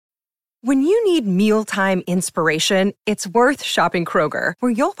When you need mealtime inspiration, it's worth shopping Kroger,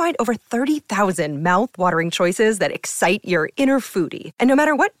 where you'll find over 30,000 mouth-watering choices that excite your inner foodie. And no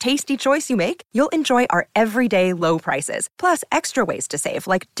matter what tasty choice you make, you'll enjoy our everyday low prices, plus extra ways to save,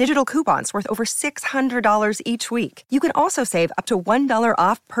 like digital coupons worth over $600 each week. You can also save up to $1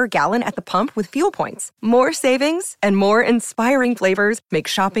 off per gallon at the pump with fuel points. More savings and more inspiring flavors make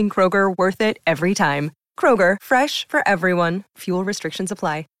shopping Kroger worth it every time. Kroger, fresh for everyone. Fuel restrictions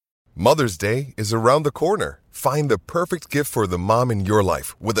apply. Mother's Day is around the corner. Find the perfect gift for the mom in your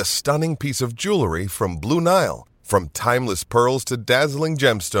life with a stunning piece of jewelry from Blue Nile. From timeless pearls to dazzling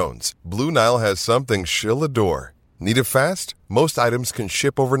gemstones, Blue Nile has something she'll adore. Need it fast? Most items can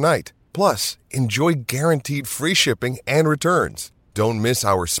ship overnight. Plus, enjoy guaranteed free shipping and returns. Don't miss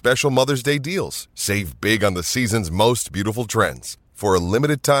our special Mother's Day deals. Save big on the season's most beautiful trends. For a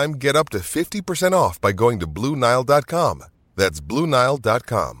limited time, get up to 50% off by going to BlueNile.com. That's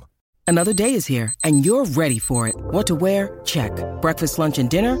BlueNile.com. Another day is here, and you're ready for it. What to wear? Check. Breakfast, lunch, and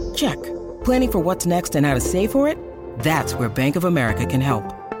dinner? Check. Planning for what's next and how to save for it? That's where Bank of America can help.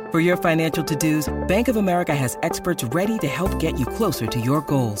 For your financial to-dos, Bank of America has experts ready to help get you closer to your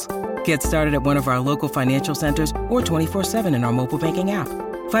goals. Get started at one of our local financial centers or 24/7 in our mobile banking app.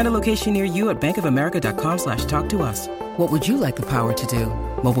 Find a location near you at bankofamerica.com/talktous. What would you like the power to do?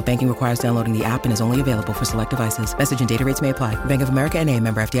 Mobile banking requires downloading the app and is only available for select devices. Message and data rates may apply. Bank of America N.A.,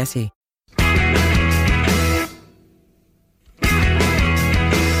 member FDIC.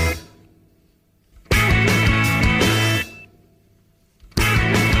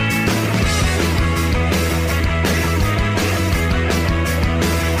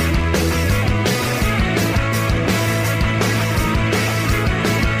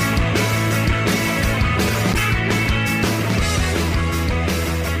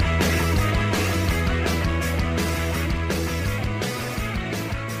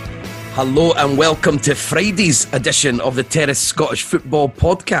 Hello and welcome to Friday's edition of the Terrace Scottish Football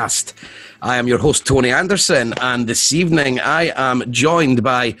Podcast. I am your host, Tony Anderson, and this evening I am joined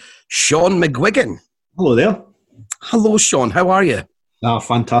by Sean McGuigan. Hello there. Hello, Sean. How are you?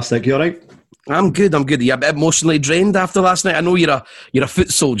 Fantastic. You all right? I'm good. Are you a bit emotionally drained after last night? I know you're a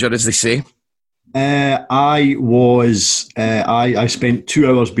foot soldier, as they say. I spent 2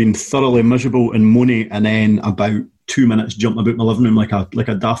 hours being thoroughly miserable and moany, and then about 2 minutes jumping about my living room like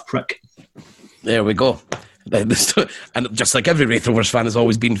a daft prick. There we go. And just like every Wraith Rovers fan has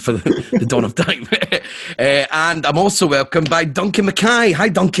always been for the dawn of time. And I'm also welcomed by Duncan Mackay. Hi,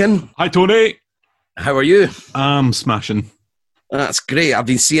 Duncan. Hi, Tony. How are you? I'm smashing. That's great. I've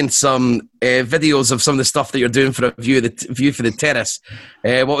been seeing some videos of some of the stuff that you're doing for a view for the terrace.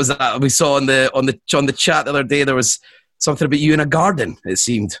 What was that we saw on the chat the other day? There was something about you in a garden, it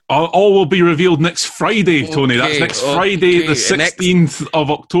seemed. All will be revealed next Friday, Tony. That's next Friday, the 16th of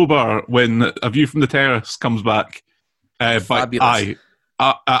October, when A View from the Terrace comes back. Fabulous.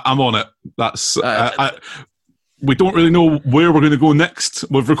 I'm on it. That's we don't really know where we're going to go next.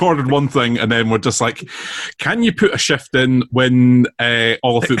 We've recorded one thing, and then we're just like, can you put a shift in when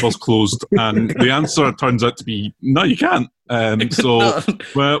all of football's closed? And the answer turns out to be, no, you can't.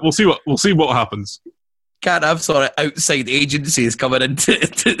 We'll see what happens. Can't have sort of outside agencies coming into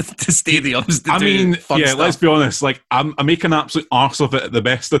stadiums to do fun stuff. Let's be honest. Like, I'm making an absolute arse of it at the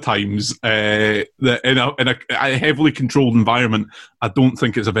best of times. In a heavily controlled environment, I don't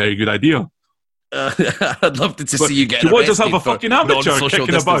think it's a very good idea. I'd love to see you get. Do you want to just have a fucking amateur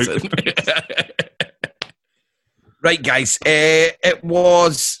kicking about? Right, guys. It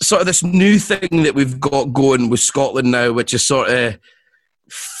was sort of this new thing that we've got going with Scotland now, which is sort of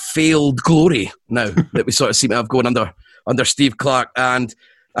failed glory now that we sort of seem to have going under Steve Clarke. And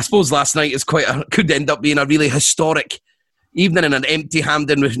I suppose last night could end up being a really historic evening in an empty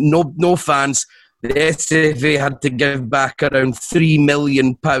Hampden with no fans. The SFA had to give back around £3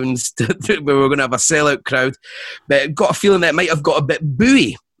 million we were going to have a sellout crowd. But I've got a feeling that it might have got a bit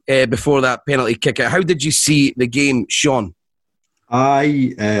buoy before that penalty kick out. How did you see the game, Sean?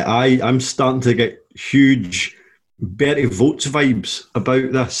 I'm starting to get huge Bertie Votes vibes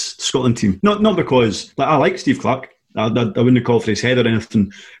about this Scotland team. Not because I like Steve Clarke. I wouldn't call for his head or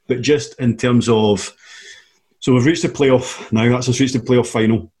anything, but just in terms of, so we've reached the playoff now. That's us reached the playoff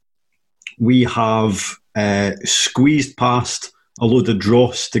final. We have squeezed past a load of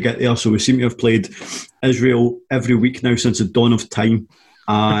dross to get there. So we seem to have played Israel every week now since the dawn of time,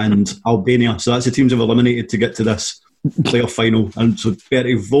 and Albania. So that's the teams have eliminated to get to this playoff final. And so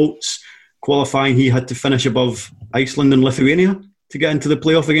Bertie Votes qualifying, he had to finish above Iceland and Lithuania to get into the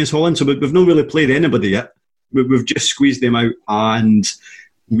playoff against Holland. So we've not really played anybody yet. We've just squeezed them out, and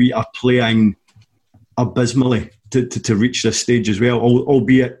we are playing abysmally. to reach this stage as well,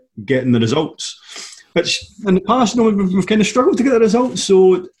 albeit getting the results. Which in the past, we've kind of struggled to get the results.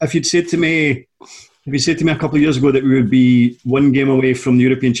 So if you'd said to me a couple of years ago that we would be one game away from the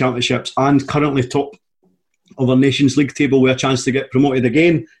European Championships and currently top of our Nations League table with a chance to get promoted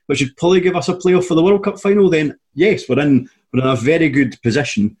again, which would probably give us a playoff for the World Cup final, then yes, we're in a very good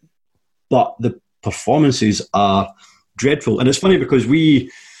position. But the performances are dreadful. And it's funny because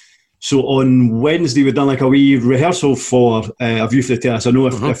so on Wednesday we've done like a wee rehearsal for A View for the Terrace. I know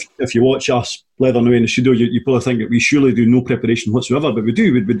if you watch us play there now in the studio, you probably think that we surely do no preparation whatsoever, but we do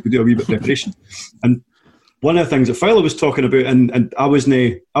a wee bit of preparation. And one of the things that Fowler was talking about, and I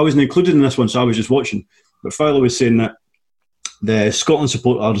wasn't included in this one, so I was just watching, but Fowler was saying that the Scotland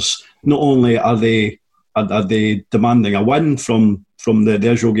supporters, not only are they demanding a win from the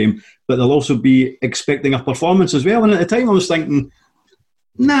Israel game, but they'll also be expecting a performance as well. And at the time I was thinking,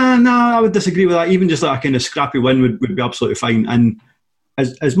 Nah, I would disagree with that. Even just like a kind of scrappy win would be absolutely fine. And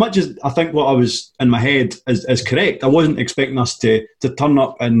as much as I think what I was in my head is correct, I wasn't expecting us to turn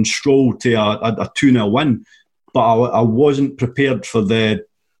up and stroll to a 2-0 win. But I wasn't prepared for the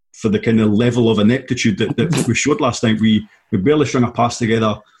kind of level of ineptitude that we showed last night. We barely strung a pass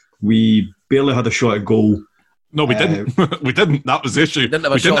together. We barely had a shot at goal. No, we didn't. We didn't. That was the issue. We didn't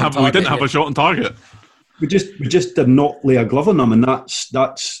have a shot on target. We just did not lay a glove on them, and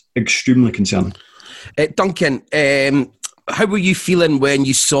that's extremely concerning. Duncan, how were you feeling when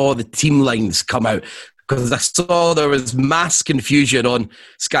you saw the team lines come out? Because I saw there was mass confusion on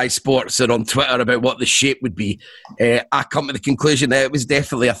Sky Sports and on Twitter about what the shape would be. I come to the conclusion that it was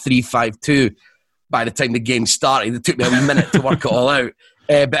definitely a 3-5-2 by the time the game started. It took me a wee minute to work it all out.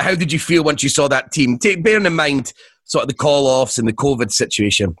 But how did you feel once you saw that team? Bearing in mind sort of the call-offs and the COVID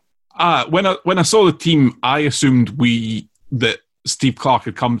situation. When I saw the team, I assumed that Steve Clarke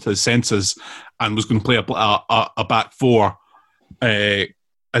had come to his senses and was going to play a back four.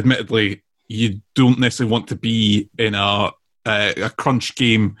 Admittedly, you don't necessarily want to be in a crunch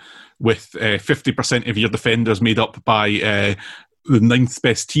game with 50% of your defenders made up by the ninth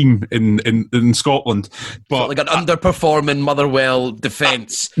best team in Scotland. But like an underperforming Motherwell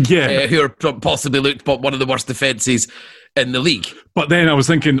defence, who are possibly looked at one of the worst defences in the league. But then I was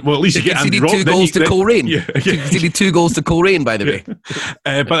thinking, well, at least you get Andy Robertson. 2 goals to Coleraine. You need 2 goals to Coleraine, by the way.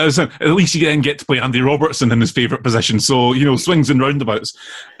 But I was saying, at least you get to play Andy Robertson in his favourite position. So, swings and roundabouts.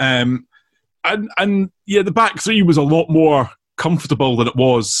 And the back three was a lot more comfortable than it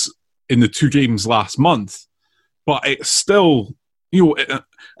was in the 2 games last month. But it's still,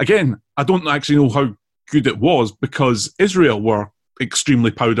 again, I don't actually know how good it was because Israel were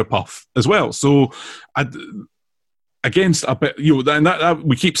extremely powder puff as well. So, against a bit, and that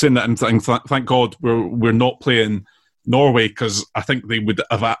we keep saying that, and thank God we're not playing Norway because I think they would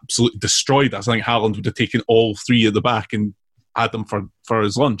have absolutely destroyed us. I think Haaland would have taken all 3 at the back and had them for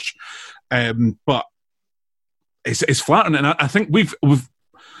his lunch. But it's flattering, and I think we've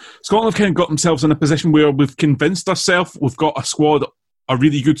Scotland have kind of got themselves in a position where we've convinced ourselves we've got a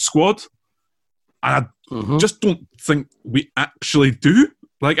really good squad, and I just don't think we actually do.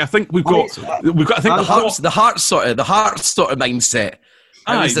 Like, I think we've got. I think the heart sort of mindset.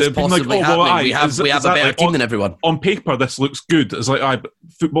 How is this possibly happening? We have a better team than everyone. On paper, this looks good. It's like,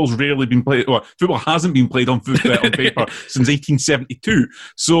 football's rarely been played. Well, football hasn't been played on paper since 1872.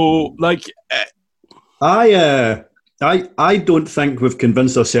 So, like, I don't think we've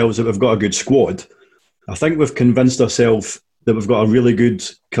convinced ourselves that we've got a good squad. I think we've convinced ourselves that we've got a really good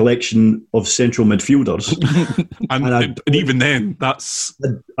collection of central midfielders, and even then, that's.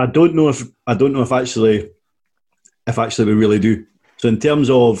 I don't know if actually we really do. So in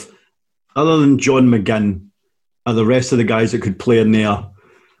terms of, other than John McGinn, are the rest of the guys that could play in there,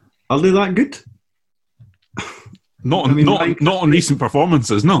 are they that good? Not on recent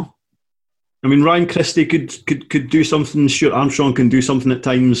performances, no. I mean, Ryan Christie could do something. Stuart Armstrong can do something at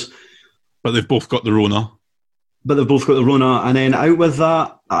times, but they've both got the Rona. And then out with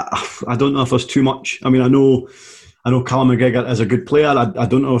that, I don't know if there's too much. I mean, I know Callum McGregor is a good player. I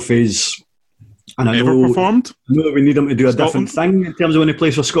don't know if he's performed. I know that we need him to do a different thing in terms of when he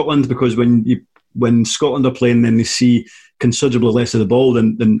plays for Scotland, because when Scotland are playing, then they see considerably less of the ball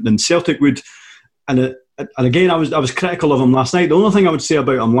than Celtic would. And again, I was critical of him last night. The only thing I would say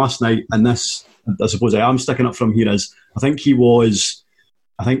about him last night, and this, I suppose I am sticking up from here, is I think he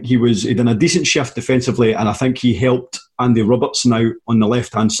done a decent shift defensively, and I think he helped Andy Robertson out on the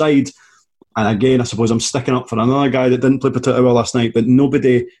left-hand side. And again, I suppose I'm sticking up for another guy that didn't play particularly well last night, but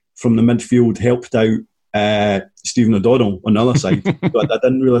nobody from the midfield helped out Stephen O'Donnell on the other side. So I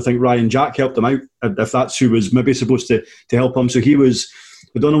didn't really think Ryan Jack helped him out, if that's who was maybe supposed to help him. So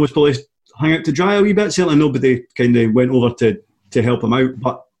O'Donnell was probably hung out to dry a wee bit. Certainly nobody kind of went over to help him out.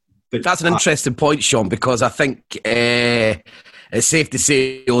 But that's an interesting point, Sean, because I think it's safe to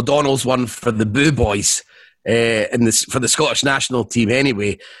say O'Donnell's one for the Boo Boys. For the Scottish national team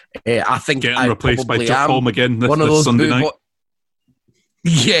anyway. I think getting replaced by Paul McGinn this Sunday night.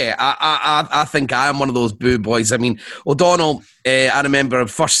 Yeah, I think I am one of those Boo Boys. I mean, O'Donnell, I remember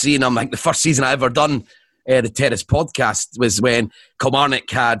first seeing him, like the first season I ever done the Terrace podcast was when Kilmarnock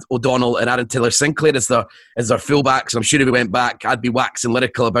had O'Donnell and Aaron Taylor-Sinclair as their fullbacks. I'm sure if we went back, I'd be waxing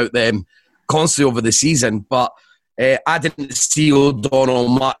lyrical about them constantly over the season. But I didn't see O'Donnell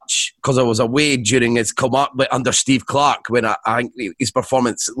much because I was away during his Kilmarnock under Steve Clarke, when I think his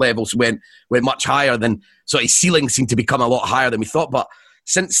performance levels went much higher than, so his ceiling seemed to become a lot higher than we thought. But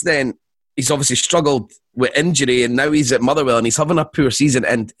since then, he's obviously struggled with injury, and now he's at Motherwell and he's having a poor season,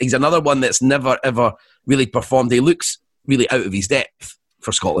 and he's another one that's never ever really performed. He looks really out of his depth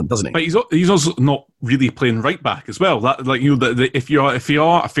for Scotland, doesn't he? But he's also not really playing right back as well. That, like, you know, if you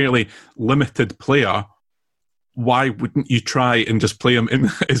are a fairly limited player, why wouldn't you try and just play him in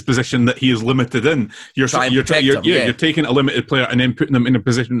his position that he is limited in? You're taking a limited player and then putting him in a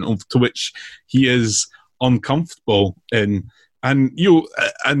position to which he is uncomfortable in. And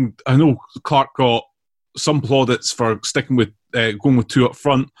and I know Clark got some plaudits for sticking with going with two up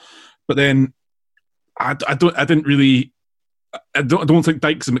front, but then I don't think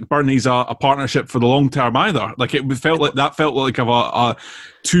Dykes and McBurney's a partnership for the long term either. Like it felt like a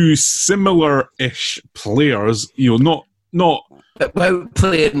two similar-ish players. You know, not without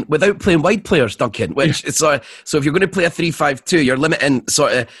playing wide players, Duncan. Which so if you're going to play a 3-5-2, you're limiting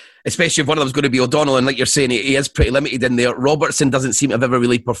sort of. Especially if one of them's going to be O'Donnell, and like you're saying, he is pretty limited in there. Robertson doesn't seem to have ever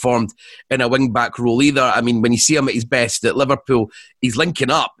really performed in a wing-back role either. I mean, when you see him at his best at Liverpool, he's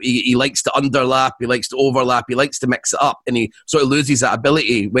linking up. He likes to underlap, he likes to overlap, he likes to mix it up, and he sort of loses that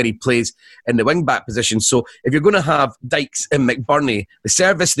ability when he plays in the wing-back position. So if you're going to have Dykes and McBurney, the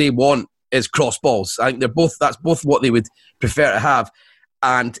service they want is cross balls. I think that's both what they would prefer to have.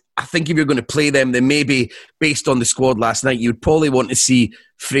 And I think if you're going to play them, then maybe based on the squad last night, you'd probably want to see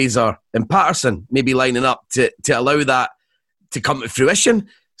Fraser and Patterson maybe lining up to allow that to come to fruition.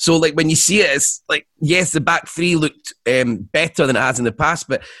 So, like, when you see it, it's like, yes, the back three looked better than it has in the past,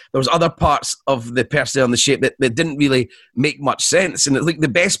 but there was other parts of the personnel and the shape that didn't really make much sense. And like the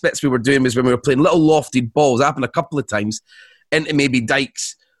best bits we were doing was when we were playing little lofted balls, happened a couple of times, into maybe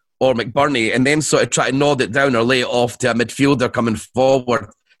Dykes or McBurney, and then sort of try to nod it down or lay it off to a midfielder coming forward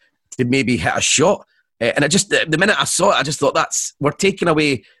to maybe hit a shot. And the minute I saw it, I just thought we're taking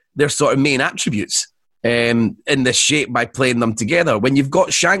away their sort of main attributes in this shape by playing them together. When you've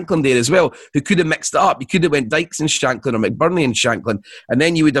got Shanklin there as well, who could have mixed it up. You could have went Dykes and Shanklin or McBurney and Shanklin, and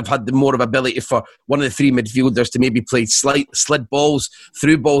then you would have had more of ability for one of the three midfielders to maybe play slid balls,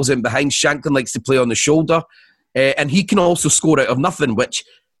 through balls in behind. Shanklin likes to play on the shoulder, and he can also score out of nothing, which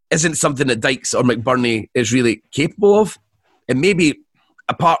isn't something that Dykes or McBurney is really capable of. And maybe,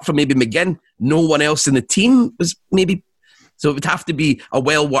 apart from maybe McGinn, no one else in the team was maybe... So it would have to be a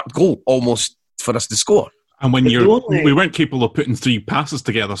well-worked goal, almost, for us to score. And when we weren't capable of putting three passes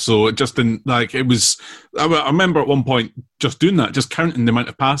together, so it just didn't... Like, it was... I remember at one point just doing that, just counting the amount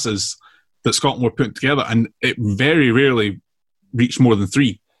of passes that Scotland were putting together, and it very rarely reached more than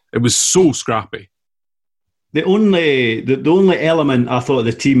three. It was so scrappy. The only element I thought of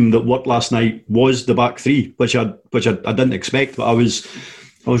the team that worked last night was the back three, which I didn't expect, but I was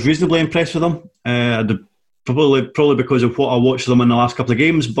reasonably impressed with them. Probably because of what I watched them in the last couple of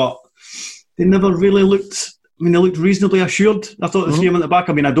games, but they never really looked. I mean, they looked reasonably assured. I thought the three of them at the back.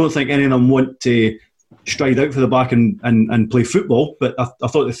 I mean, I don't think any of them want to stride out for the back and play football, but I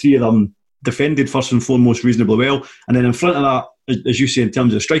thought the three of them defended first and foremost reasonably well, and then in front of that, as you say, in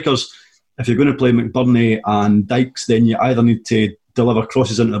terms of strikers. If you're going to play McBurney and Dykes, then you either need to deliver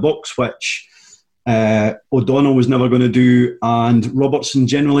crosses into the box, which O'Donnell was never going to do, and Robertson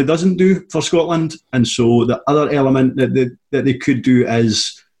generally doesn't do for Scotland. And so the other element that they could do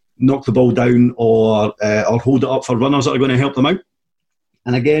is knock the ball down or hold it up for runners that are going to help them out.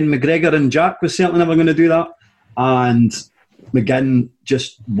 And again, McGregor and Jack was certainly never going to do that, and McGinn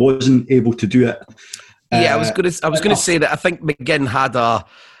just wasn't able to do it. Yeah, I was going to say that I think McGinn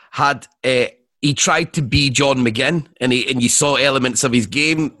he tried to be John McGinn, and you saw elements of his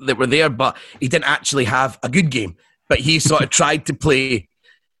game that were there, but he didn't actually have a good game. But he sort of tried to play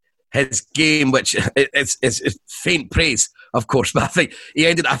his game, which is faint praise, of course. But I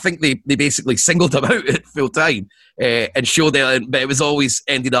think they basically singled him out at full time and showed it, but it was always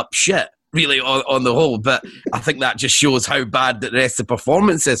ended up shit, really, on the whole. But I think that just shows how bad the rest of the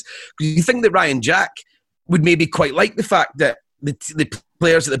performance is. You think that Ryan Jack would maybe quite like the fact that the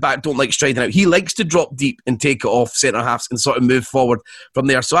players at the back don't like striding out. He likes to drop deep and take it off centre-halves and sort of move forward from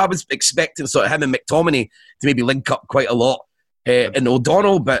there. So I was expecting sort of him and McTominay to maybe link up quite a lot in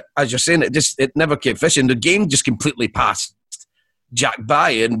O'Donnell, but as you're saying, it never kept fishing. The game just completely passed Jack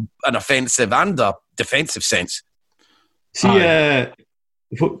by in an offensive and a defensive sense. See,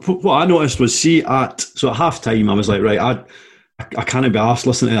 what I noticed was, at half-time, I was like, right, I can't be arsed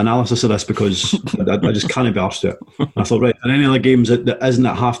listening to the analysis of this because I just can't be arsed to it. And I thought, right, are any other games that isn't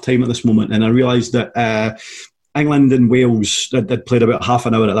at half-time at this moment? And I realised that England and Wales had played about half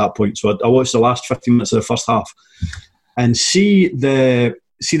an hour at that point. So I watched the last 15 minutes of the first half and see the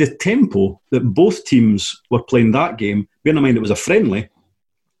tempo that both teams were playing that game. Bearing in mind it was a friendly,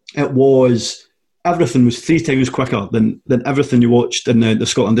 everything was 3 times quicker than everything you watched in the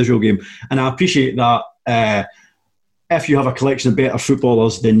Scotland-Israel game. And I appreciate that if you have a collection of better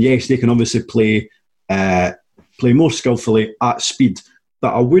footballers, then yes, they can obviously play more skillfully at speed.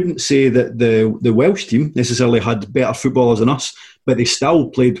 But I wouldn't say that the Welsh team necessarily had better footballers than us, but they still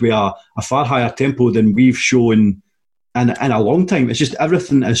played with a far higher tempo than we've shown in a long time. It's just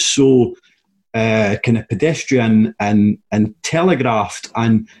everything is so kind of pedestrian and telegraphed,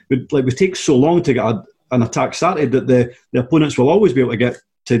 and we take so long to get an attack started that the opponents will always be able to get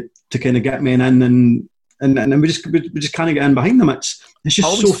to kind of get men in, and we just can't get in behind them. It's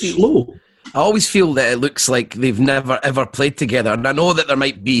just so slow. I always feel that it looks like they've never ever played together, and I know that there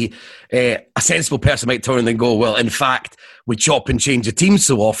might be a sensible person might turn and go, well, in fact, we chop and change the team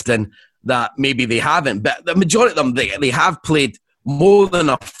so often that maybe they haven't. But the majority of them, they have played more than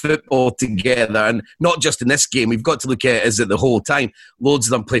a football together, and not just in this game. We've got to look at it as the whole time. Loads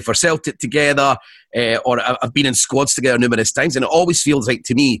of them play for Celtic together, or have been in squads together numerous times, and it always feels like,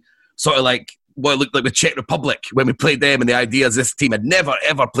 to me, sort of like what it looked like with Czech Republic when we played them, and the idea is this team had never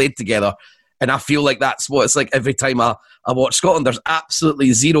ever played together. And I feel like that's what it's like every time I watch Scotland. There's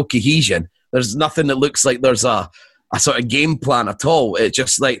absolutely zero cohesion. There's nothing that looks like there's a sort of game plan at all. It's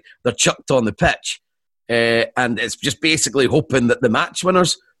just like they're chucked on the pitch. And it's just basically hoping that the match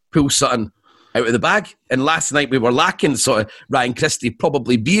winners pull something out of the bag. And last night we were lacking sort of Ryan Christie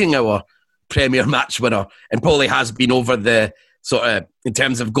probably being our premier match winner, and probably has been over the sort of, in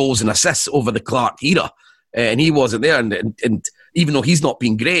terms of goals and assists, over the Clark era. And he wasn't there. And even though he's not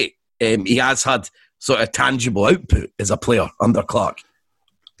been great, he has had sort of tangible output as a player under Clark.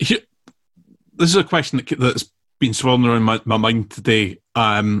 This is a question that's been swirling around my mind today.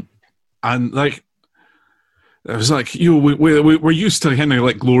 And like, it was like, we're used to kind of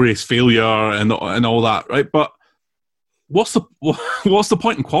like glorious failure and all that, right? But what's the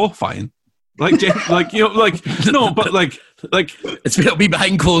point in qualifying? Like no, but like it's going to be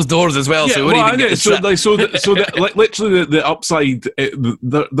behind closed doors as well. Yeah, so literally the upside,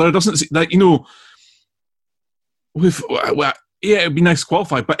 there doesn't seem, like, it'd be nice to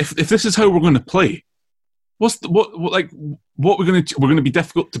qualify, but if this is how we're going to play, what we're going to be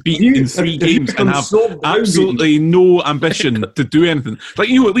difficult to beat in 3 games and have absolutely no ambition to do anything. Like,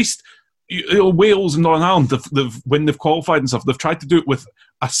 at least Wales and Northern Ireland, when they've qualified and stuff, they've tried to do it with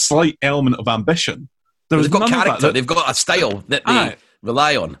a slight element of ambition. They've got character. They've got a style that they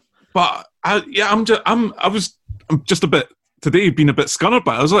rely on. But I'm just a bit today being a bit scunnered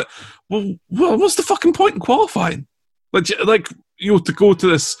by it. I was like, well, what's the fucking point in qualifying? Like to go to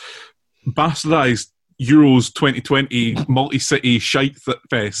this bastardized Euros 2020 multi-city shite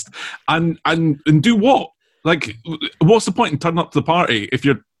fest and do what? Like, what's the point in turning up to the party if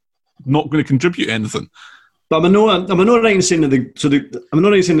you're not going to contribute anything? But I'm not right in saying that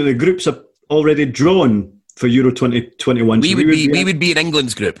the groups are already drawn for Euro 2021. We would be in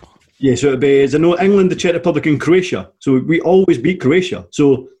England's group. Yeah, so it'd be, as I know, England, the Czech Republic, and Croatia. So we always beat Croatia.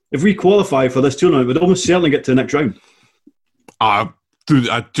 So if we qualify for this tournament, we'd almost certainly get to the next round. I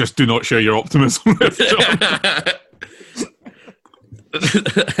just do not share your optimism.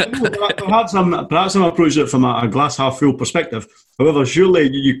 Perhaps I'm approaching it from a glass half full perspective. However, surely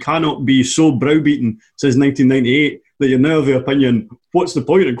you cannot be so browbeaten since 1998 that you're now of the opinion, what's the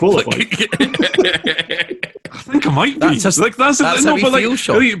point in qualifying? I think I might be.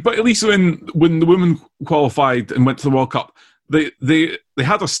 But at least when the women qualified and went to the World Cup, they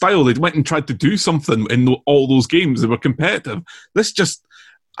had a style. They went and tried to do something in all those games. They were competitive.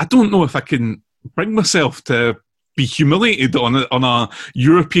 I don't know if I can bring myself to be humiliated on a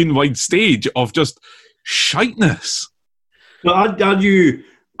European-wide stage of just shiteness. But are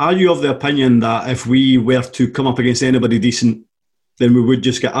you of the opinion that if we were to come up against anybody decent, then we would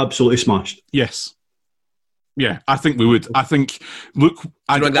just get absolutely smashed? Yes. Yeah, I think we would. I think, look,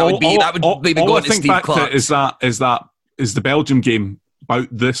 that would maybe go on to Steve Clark. Is the Belgium game about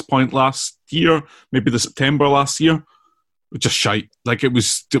this point last year, maybe the September last year, just shite. Like it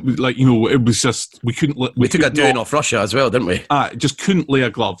was like, you know, it was just we took a doing off Russia as well, didn't we? Just couldn't lay a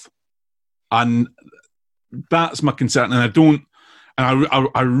glove, and that's my concern. And I don't. And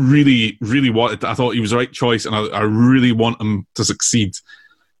I really, really wanted. I thought he was the right choice, and I really want him to succeed.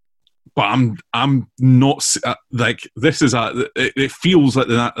 But I'm not like this is it feels like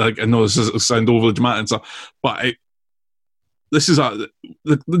that. Like I know this is sound overly dramatic and stuff, but this is the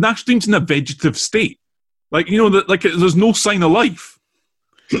national team's in a vegetative state. Like, you know, that like there's no sign of life.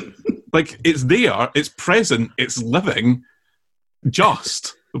 Like it's there, it's present, it's living,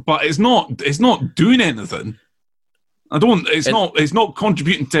 but it's not doing anything. It's not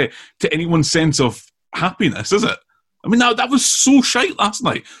contributing to anyone's sense of happiness, is it? I mean, that was so shite last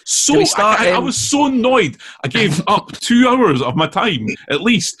night. I was so annoyed. I gave up 2 hours of my time, at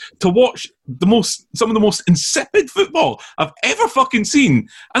least, to watch some of the most insipid football I've ever fucking seen.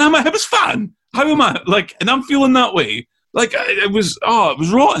 And I'm a Hibs fan. How am I? Like, and I'm feeling that way. Like, it was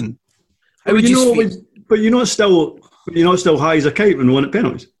rotten. But you're not still high as a kite when we won at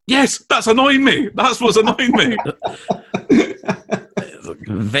penalties. Yes, that's annoying me. That's what's annoying me.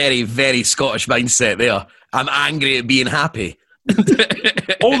 Very, very Scottish mindset there. I'm angry at being happy.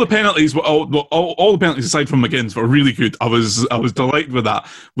 all the penalties aside from McGinn's were really good. I was delighted with that.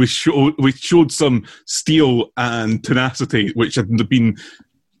 We showed some steel and tenacity which hadn't been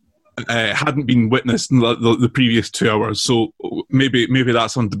witnessed in the previous 2 hours. So maybe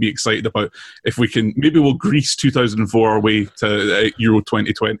that's something to be excited about. If we can, maybe we'll grease 2004 our way to Euro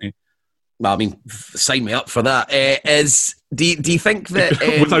 2020. Well, I mean, sign me up for that. Do you think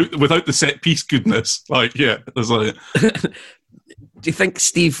that without the set piece goodness, like there's like. Do you think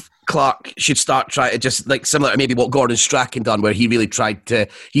Steve Clarke should start trying to just like similar to maybe what Gordon Strachan done, where he really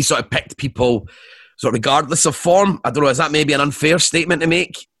he sort of picked people sort of regardless of form? I don't know. Is that maybe an unfair statement to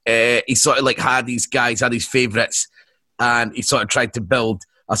make? He sort of like had these guys, had these favourites, and he sort of tried to build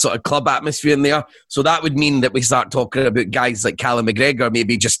a sort of club atmosphere in there. So that would mean that we start talking about guys like Callum McGregor,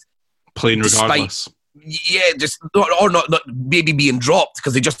 maybe just playing regardless. Not maybe being dropped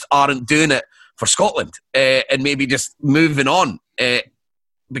because they just aren't doing it for Scotland, and maybe just moving on.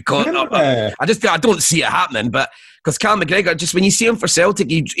 Because I don't see it happening, but because Callum McGregor, just when you see him for Celtic,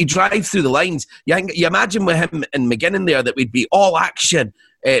 he drives through the lines. You imagine with him and McGinn in there that we'd be all action.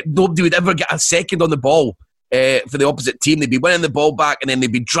 Nobody would ever get a second on the ball for the opposite team. They'd be winning the ball back, and then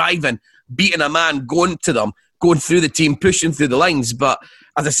they'd be driving, beating a man, going to them, going through the team, pushing through the lines. But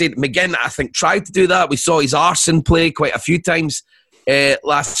as I said, McGinn, I think, tried to do that. We saw his arse in play quite a few times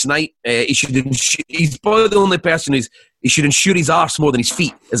last night. He's probably the only person he should insure his arse more than his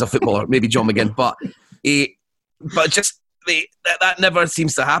feet as a footballer, maybe John McGinn. But that never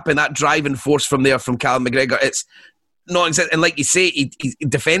seems to happen. That driving force from Callum McGregor, it's not. And like you say, he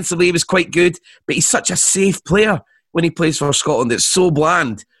defensively he was quite good, but he's such a safe player when he plays for Scotland. It's so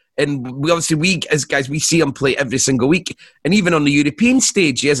bland. And we as guys, we see him play every single week. And even on the European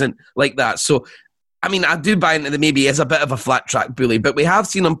stage, he isn't like that. So, I mean, I do buy into that maybe he is a bit of a flat track bully, but we have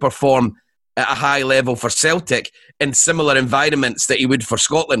seen him perform at a high level for Celtic in similar environments that he would for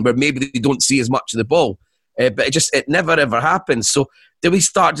Scotland, where maybe they don't see as much of the ball. But it never ever happens. So do we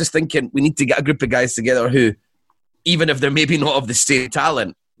start just thinking we need to get a group of guys together who, even if they're maybe not of the same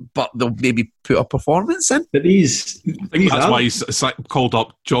talent, but they'll maybe put a performance in? But I think that's why he's called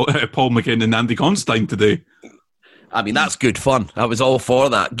up Paul McGinn and Andy Considine today. I mean, that's good fun. I was all for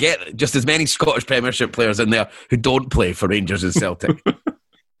that. Get just as many Scottish Premiership players in there who don't play for Rangers and Celtic.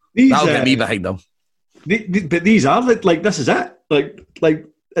 That'll get me behind them. But these are like this is it.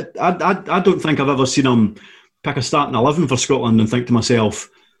 I don't think I've ever seen him pick a starting 11 for Scotland and think to myself,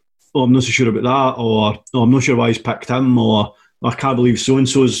 "Oh, I'm not so sure about that," or "Oh, I'm not sure why he's picked him," or "I can't believe so and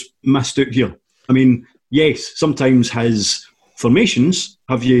so's missed out here." I mean, yes, sometimes his formations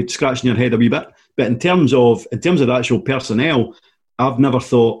have you scratching your head a wee bit, but in terms of the actual personnel, I've never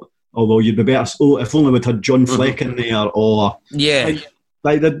thought, "Oh, well, you'd be better. Oh, if only we'd had John Fleck in there," or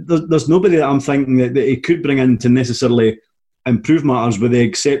there's nobody that I'm thinking that he could bring in to necessarily improve matters, with the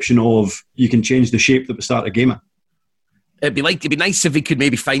exception of you can change the shape that we start a game in. It'd be nice if we could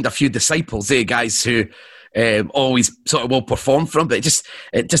maybe find a few disciples, guys who always sort of will perform from, but it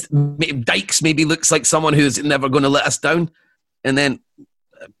just Dykes maybe looks like someone who's never going to let us down, and then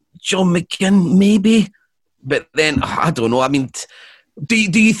John McGinn maybe, but then I don't know. I mean, do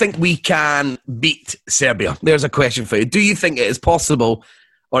you think we can beat Serbia? There's a question for you. Do you think it is possible,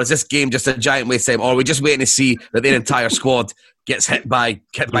 or is this game just a giant waste of time, or are we just waiting to see that their entire squad gets hit by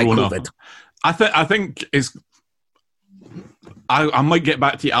COVID? I think it's. I might get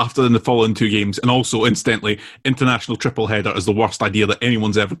back to you after in the following two games, and also, incidentally, international triple header is the worst idea that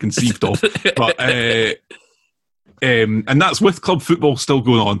anyone's ever conceived of. But And that's with club football still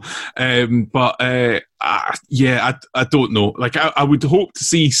going on. I don't know. Like, I would hope to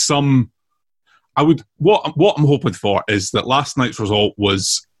see some. What I'm hoping for is that last night's result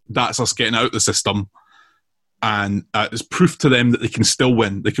was that's us getting out of the system, and it's proof to them that they can still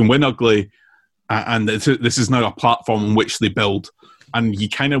win. They can win ugly, and this is now a platform on which they build. And you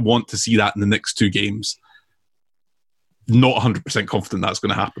kind of want to see that in the next 2 games. Not 100% confident that's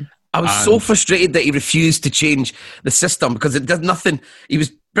going to happen. I was so frustrated that he refused to change the system because it did nothing. He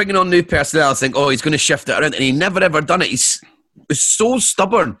was bringing on new personnel, saying, he's going to shift it around, and he never ever done it. He's so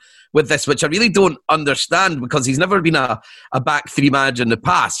stubborn with this, which I really don't understand because he's never been a back 3 manager in the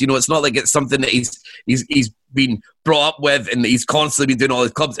past. You know, it's not like it's something that he's been brought up with and he's constantly been doing all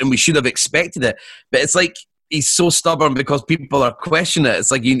his clubs, and we should have expected it. But it's like he's so stubborn because people are questioning it.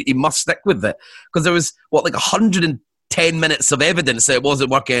 It's like he must stick with it because there was, 110 minutes of evidence that it wasn't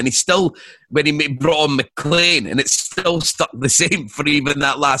working, and he still, when he brought on McLean, and it's still stuck the same for even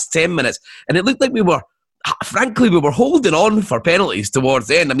that last 10 minutes. And it looked like we were holding on for penalties towards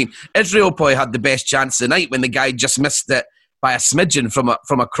the end. I mean, Israel probably had the best chance tonight when the guy just missed it by a smidgen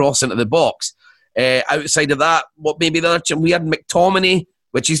from a cross into the box. Outside of that, maybe the other we had McTominay,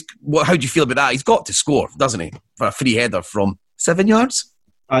 which is, how do you feel about that? He's got to score, doesn't he, for a free header from 7 yards?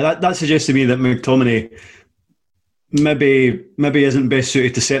 That suggests to me that McTominay maybe isn't best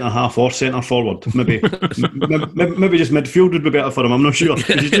suited to centre half or centre forward. Maybe just midfield would be better for him. I'm not sure.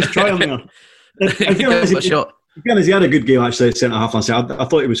 He's just trying there. He had a good game actually at centre half. I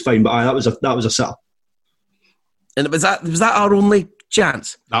thought he was fine, but that was a sitter. And was that our only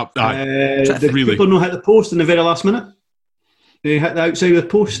chance? Did people not hit the post in the very last minute? They hit the outside of the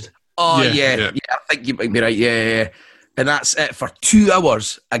post. Yeah. I think you might be right. Yeah. And that's it for 2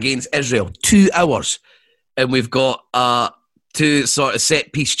 hours against Israel. 2 hours. And we've got 2 sort of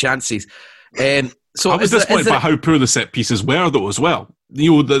set piece chances. So I was disappointed by how poor the set pieces were, though, as well.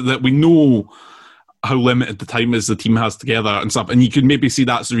 You know, that we know how limited the time is the team has together and stuff. And you can maybe see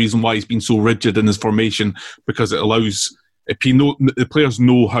that's the reason why he's been so rigid in his formation, because it allows, the players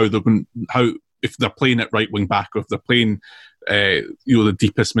know if they're playing at right wing back, or if they're playing the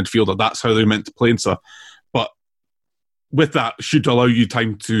deepest midfielder, that's how they're meant to play and stuff. But with that, should allow you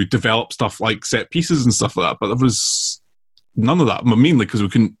time to develop stuff like set pieces and stuff like that. But there was none of that, mainly because we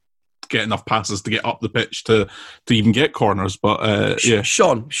couldn't get enough passes to get up the pitch to even get corners. But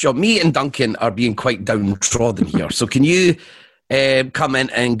Sean, me and Duncan are being quite downtrodden here. So can you come in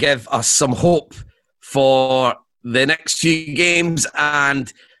and give us some hope for the next few games?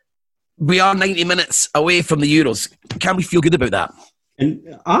 And we are 90 minutes away from the Euros. Can we feel good about that?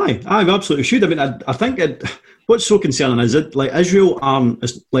 And I absolutely should. I mean, I think what's so concerning is that Israel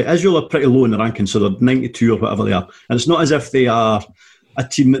are pretty low in the rankings, so they're 92 or whatever they are, and it's not as if they are a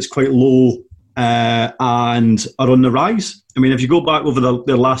team that's quite low and are on the rise. I mean, if you go back over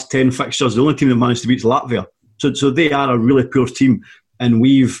their last 10 fixtures, the only team that managed to beat is Latvia. So they are a really poor team, and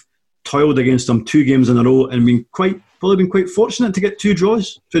we've toiled against them 2 games in a row and probably been quite fortunate to get 2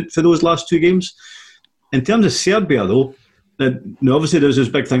 draws for those last 2 games. In terms of Serbia, though, obviously there's this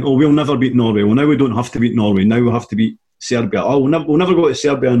big thing, we'll never beat Norway. Well, now we don't have to beat Norway. Now we have to beat Serbia. We'll never go to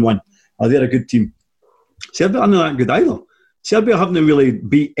Serbia and win. They're a good team. Serbia aren't that good either. Serbia haven't really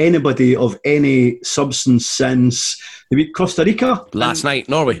beat anybody of any substance since they beat Costa Rica last night.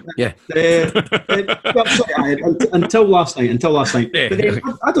 Norway, yeah. Until last night. Yeah. But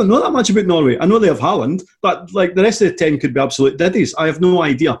I don't know that much about Norway. I know they have Haaland, but the rest of the 10 could be absolute diddies. I have no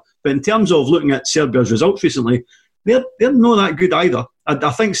idea. But in terms of looking at Serbia's results recently, they're not that good either.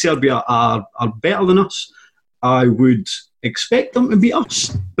 I think Serbia are better than us. I would expect them to beat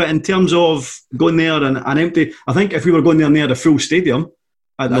us. But in terms of going there and empty, I think if we were going there near a full stadium,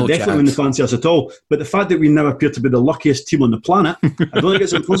 I definitely wouldn't fancy us at all. But the fact that we now appear to be the luckiest team on the planet, I don't think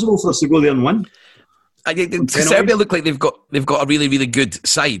it's impossible for us to go there and win. Serbia look like they've got a really, really good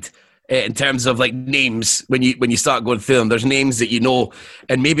side. In terms of names, when you start going through them, there's names that you know,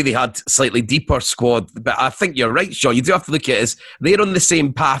 and maybe they had slightly deeper squad. But I think you're right, Sean. You do have to look at it as they're on the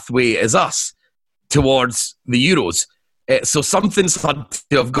same pathway as us towards the Euros. So something's had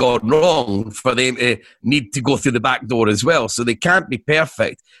to have gone wrong for them to need to go through the back door as well. So they can't be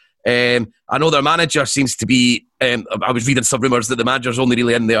perfect. I know their manager seems to be. I was reading some rumours that the manager's only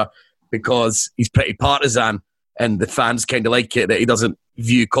really in there because he's pretty partisan. And the fans kind of like it that he doesn't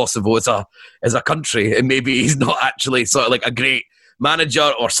view Kosovo as a country, and maybe he's not actually sort of a great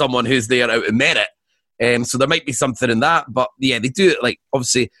manager or someone who's there out of merit. So there might be something in that, but yeah, they do it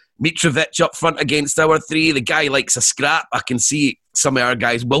obviously Mitrovic up front against our 3. The guy likes a scrap. I can see some of our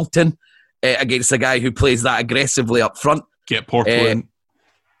guys wilting against a guy who plays that aggressively up front. Get Porto in.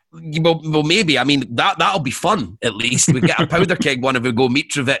 Well, maybe. I mean, that'll be fun, at least. We get a powder keg one if we go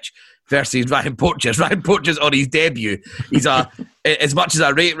Mitrovic versus Ryan Porteous. Ryan Porteous on his debut. He's as much as I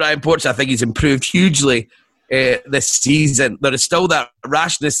rate Ryan Porteous, I think he's improved hugely this season. There is still that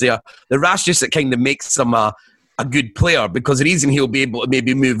rashness there. The rashness that kind of makes him a good player, because the reason he'll be able to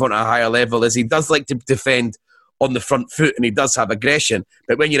maybe move on to a higher level is he does like to defend on the front foot and he does have aggression.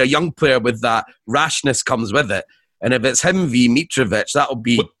 But when you're a young player with that, rashness comes with it. And if it's him v Mitrovic, that'll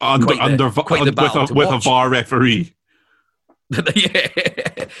be quite the battle to with watch. A VAR referee.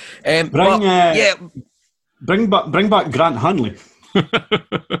 Bring back Grant Hanley.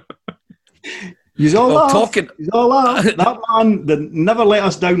 He's all out. That man did never let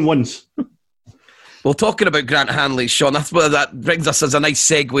us down once. Well, talking about Grant Hanley, Sean, that brings us as a nice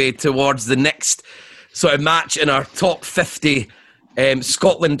segue towards the next sort of match in our top 50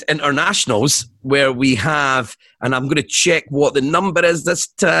 Scotland internationals, where we have, and I'm going to check what the number is this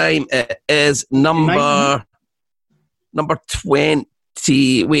time. It is number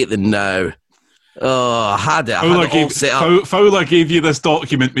 20. Wait now. Oh, I had it all set up. Fowler gave you this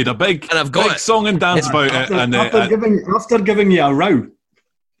document, made a big song and dance about it. After giving you a row.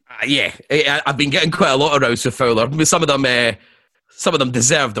 Yeah, I've been getting quite a lot of rows with Fowler. Some of them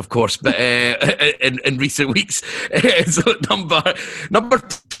deserved, of course, but in recent weeks. So number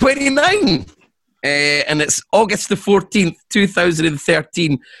 29, and it's August the 14th,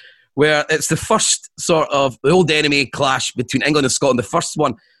 2013, where it's the first sort of the old enemy clash between England and Scotland, the first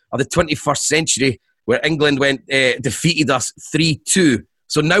one of the 21st century, where England defeated us 3-2.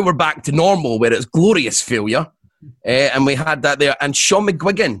 So now we're back to normal, where it's glorious failure, and we had that there. And Sean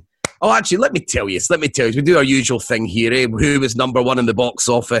McGuigan. Oh, actually, let me tell you. We do our usual thing here. Who was number one in the box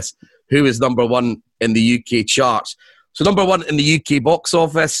office? Who was number one in the UK charts? So number one in the UK box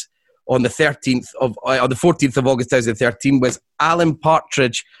office on the 14th of August 2013 was Alan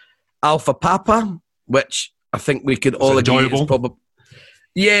Partridge, Alpha Papa, which I think we could all agree is probably...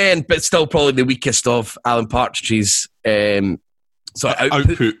 Yeah, but still probably the weakest of Alan Partridge's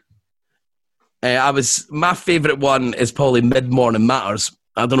output. My favourite one is probably Mid-Morning Matters.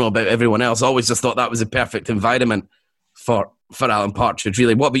 I don't know about everyone else. I always just thought that was a perfect environment for Alan Partridge,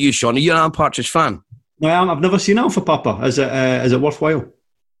 really. What about you, Sean? Are you an Alan Partridge fan? No, I am. I've never seen Alpha Papa. Is it worthwhile?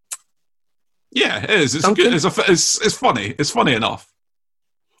 Yeah, it is. It's good. It's funny. It's funny enough.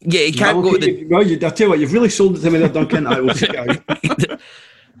 Yeah, you can't go to the... Well, I tell you what, you've really sold it to me there, Duncan. I will check it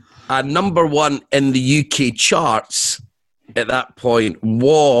out. Number one in the UK charts at that point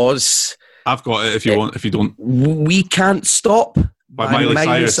was... I've got it if you want. If you don't... We Can't Stop... By Miley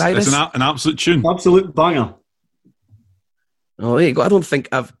Cyrus. It's an absolute tune. Absolute banger. Oh, there you go. I don't think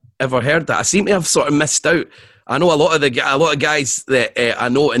I've ever heard that. I seem to have sort of missed out. I know a lot of guys that I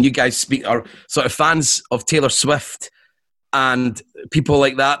know, and you guys speak, are sort of fans of Taylor Swift and people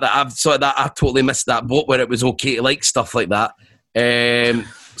like that. I totally missed that boat where it was okay to like stuff like that.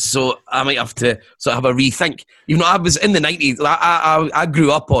 So I might have to sort of have a rethink. Even though I was in the 90s, I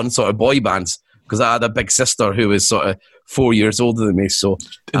grew up on sort of boy bands because I had a big sister who was sort of 4 years older than me. So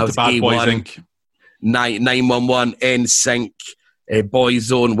I was Bad Boys Inc. 911, NSYNC,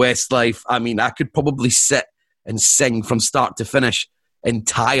 Boyzone, Westlife. I mean, I could probably sit and sing from start to finish the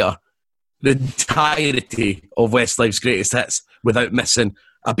entirety of Westlife's greatest hits without missing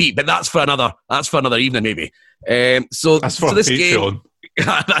a beat. But that's for another evening, maybe. So this Patreon game,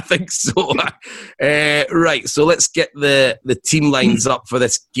 I think so. Right. So let's get the team lines up for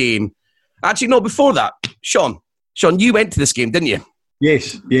this game. Actually, no. Before that, Sean, you went to this game, didn't you?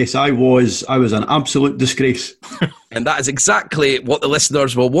 Yes, I was an absolute disgrace. And that is exactly what the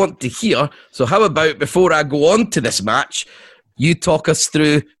listeners will want to hear. So how about, before I go on to this match, you talk us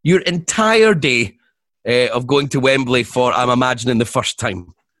through your entire day of going to Wembley for, I'm imagining, the first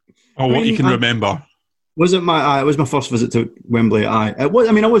time. Oh, what you can remember. Was it it was my first visit to Wembley. It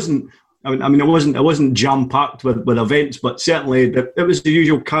wasn't jam-packed with events, but certainly it was the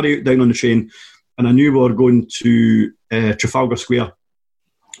usual carry out down on the train, and I knew we were going to Trafalgar Square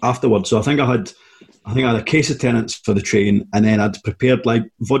afterwards. So I think I had a case of Tennent's for the train, and then I'd prepared like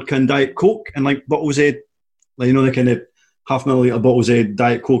vodka and Diet Coke and like bottles of, like, you know, the kind of 0.5 milliliter bottles of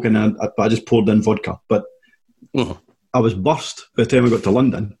Diet Coke, and I just poured in vodka. But I was burst by the time I got to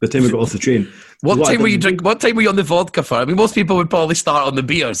London. By the time I got off the train. What time were you on the vodka for? I mean, most people would probably start on the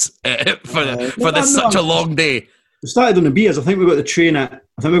beers for such a long day. We started on the beers. I think we got the train at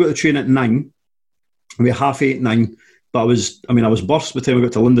 9. We were 8:30, 9. But I was burst by the time I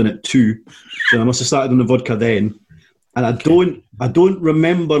got to London at 2. So I must have started on the vodka then. And I don't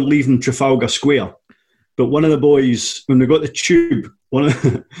remember leaving Trafalgar Square. But one of the boys, when we got the tube, one of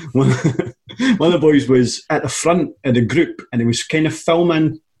the boys was at the front of the group, and he was kind of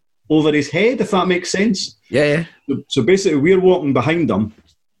filming over his head, if that makes sense. Yeah. So basically, we're walking behind him,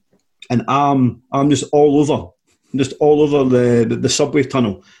 and I'm just all over the subway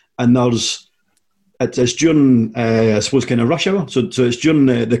tunnel, and it's during I suppose kind of rush hour, so it's during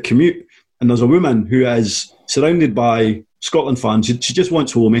the commute, and there's a woman who is surrounded by Scotland fans. She just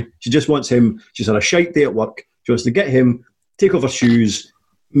wants Homie. She just wants him. She's had a shite day at work. She wants to get him, take off her shoes,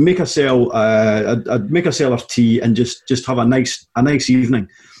 make her sell her tea, and just have a nice evening.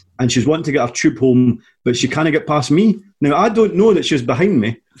 And she's wanting to get her tube home, but she can't get past me. Now, I don't know that she's behind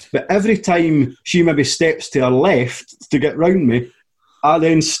me, but every time she maybe steps to her left to get round me, I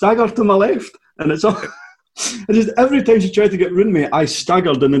then stagger to my left. And it's all... And just every time she tried to get round me, I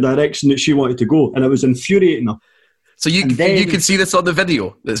staggered in the direction that she wanted to go, and it was infuriating her. So you can see this on the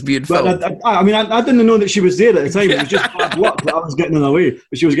video that's being filmed. I didn't know that she was there at the time. It was just bad luck that I was getting in the way.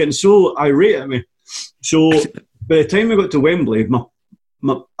 But she was getting so irate at me. So by the time we got to Wembley, I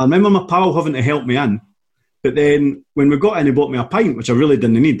remember my pal having to help me in. But then when we got in, he bought me a pint, which I really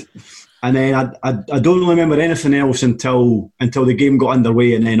didn't need. And then I don't remember anything else until the game got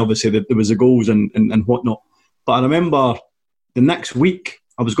underway, and then obviously there was the goals and whatnot. But I remember the next week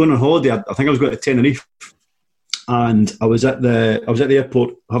I was going on holiday. I think I was going to Tenerife, and I was at the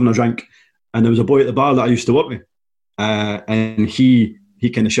airport having a drink, and there was a boy at the bar that I used to work with, and he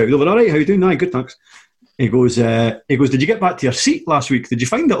kind of shouted over, "All right, how you doing?" "Aye, good, thanks." He goes, "Did you get back to your seat last week? Did you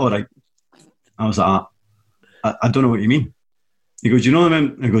find it all right?" I was like, I don't know what you mean. He goes, "You know what I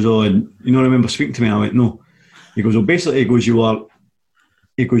mean?" He goes, "Oh, you don't remember speaking to me?" I went, "No." He goes, "Well, basically," he goes, you were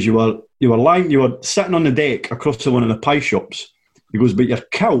lying, you were sitting on the deck across to one of the pie shops." He goes, "But your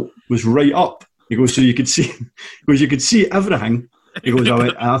kilt was right up." He goes, "So you could see," he goes, "you could see everything." He goes,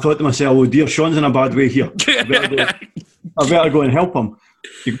 I thought to myself, "Oh dear, Sean's in a bad way here. I better go and help him."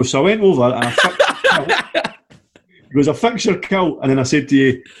 He goes, "So I went over and I fixed your kilt." He goes, "I fixed your kilt, and then I said to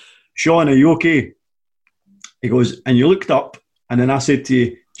you, 'Sean, are you okay?' He goes, and you looked up, and then I said to you,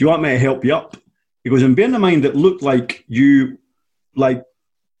 'Do you want me to help you up?' He goes, and bearing in mind it looked like you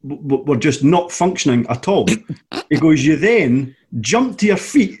were just not functioning at all." He goes, "You then jumped to your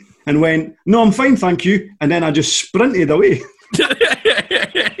feet and went, 'No, I'm fine, thank you.' And then I just sprinted away."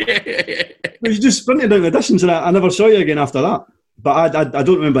 You just sprinted down the distance, and I never saw you again after that. But I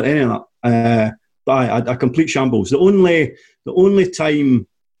don't remember any of that. But a complete shambles. The only time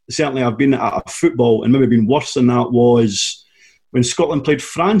certainly I've been at a football and maybe been worse than that was when Scotland played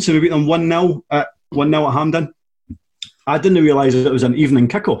France and we beat them 1-0 at Hampden. I didn't realise that it was an evening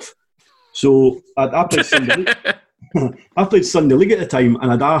kickoff. So I played Sunday League. I played Sunday League at the time, and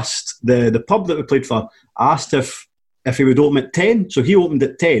I'd asked the pub that we played for, I asked if he would open at 10. So he opened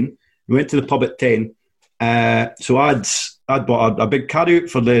at 10. We went to the pub at 10. So I'd bought a big carry-out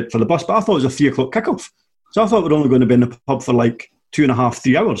for the bus, but I thought it was a 3 o'clock kickoff. So I thought we were only going to be in the pub for like 2.5,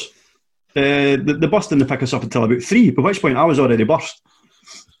 3 hours. The bus didn't pick us up until about 3, by which point I was already burst.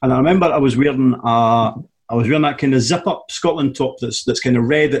 And I remember I was wearing that kind of zip-up Scotland top that's kind of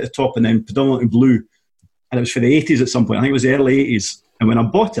red at the top and then predominantly blue. And it was for the 80s at some point. I think it was the early 80s. And when I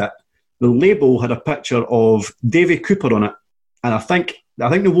bought it, the label had a picture of Davy Cooper on it. And I think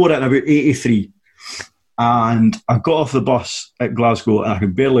they wore it in about 83. And I got off the bus at Glasgow and I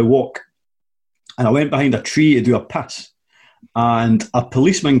could barely walk. And I went behind a tree to do a piss. And a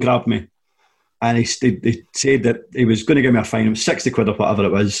policeman grabbed me. And he said that he was going to give me a fine. It was 60 quid or whatever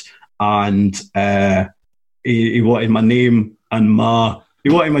it was. And he wanted my name and he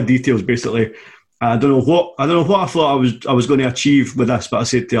wanted my details, basically. I don't know what I thought I was going to achieve with this, but I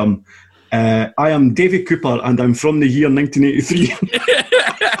said to him, "I am Davy Cooper and I'm from the year 1983.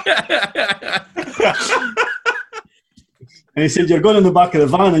 And he said, "You're going in the back of the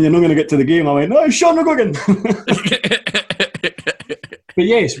van and you're not going to get to the game." I went, "No, Sean McGuigan." But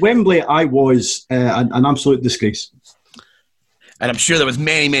yes, Wembley, I was an absolute disgrace. And I'm sure there was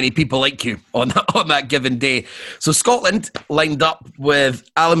many, many people like you on that given day. So Scotland lined up with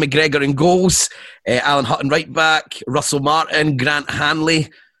Alan McGregor in goals, Alan Hutton right back, Russell Martin, Grant Hanley,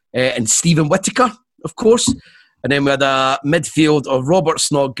 and Stephen Whittaker, of course. And then we had a midfield of Robert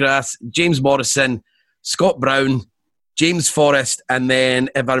Snodgrass, James Morrison, Scott Brown, James Forrest, and then,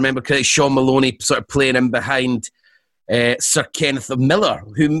 if I remember correctly, Sean Maloney sort of playing in behind Sir Kenneth Miller,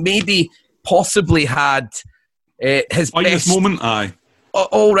 who maybe possibly had his best moment, aye,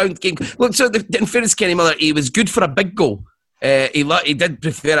 all-round game. Look, so in fairness, Kenny Miller, he was good for a big goal. He did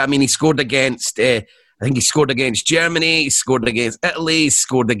prefer. I mean, he scored against. I think he scored against Germany. He scored against Italy. He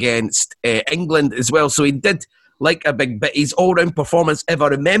scored against England as well. So he did like a big bit. His all-round performance, if I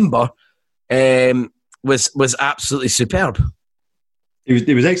remember, was absolutely superb.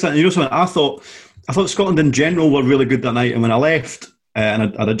 He was excellent. You know something? I thought Scotland in general were really good that night. And when I left,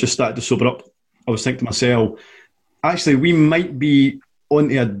 and I'd just started to sober up. I was thinking to myself, actually, we might be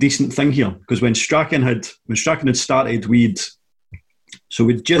onto a decent thing here, because when Strachan had started, we'd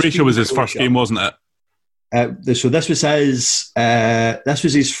just Croatia was his first game, wasn't it? So this was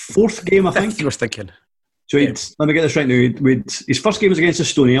his fourth game, I think. You were thinking. So let me get this right now. His first game was against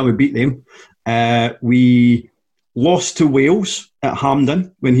Estonia. We beat them. We lost to Wales at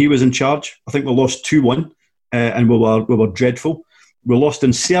Hampden when he was in charge. I think we lost 2-1, and we were dreadful. We lost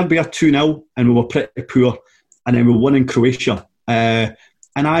in Serbia 2-0, and we were pretty poor. And then we won in Croatia. We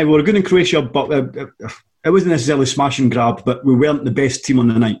were good in Croatia, but it wasn't necessarily smash and grab, but we weren't the best team on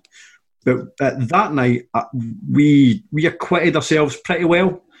the night. But that night, we acquitted ourselves pretty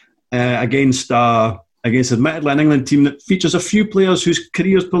well against admittedly an England team that features a few players whose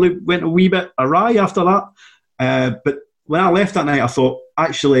careers probably went a wee bit awry after that. But when I left that night, I thought,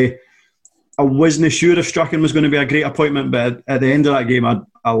 actually, I wasn't sure if Strachan was going to be a great appointment, but at the end of that game,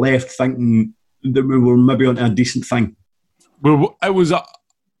 I left thinking that we were maybe on a decent thing. Well, it was a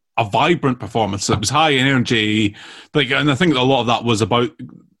vibrant performance. It was high energy, and I think a lot of that was about.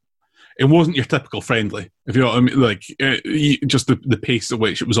 It wasn't your typical friendly, if you know what I mean. Just the pace at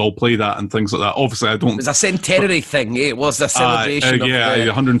which it was all played at and things like that. Obviously, I don't. It was a centenary thing. It was a celebration.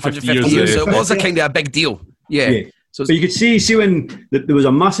 150 years. So it was a kind of a big deal. Yeah. So you could see when there was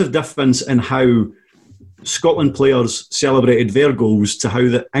a massive difference in how Scotland players celebrated their goals to how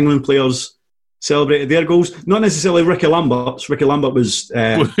the England players celebrated their goals. Not necessarily Ricky Lambert's. Ricky Lambert was...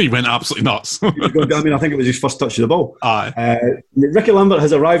 he went absolutely nuts. I think it was his first touch of the ball. Aye. Ricky Lambert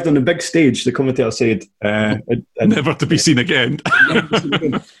has arrived on the big stage, the commentator said. Never to be seen again. But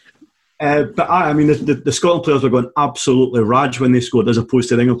the Scotland players were going absolutely rage when they scored, as opposed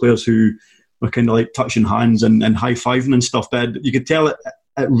to the England players who were kind of like touching hands and high-fiving and stuff. But you could tell it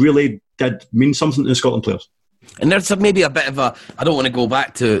really did mean something to the Scotland players. And there's maybe a bit of a, I don't want to go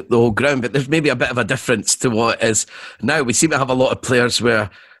back to the whole ground, but there's maybe a bit of a difference to what it is now. We seem to have a lot of players where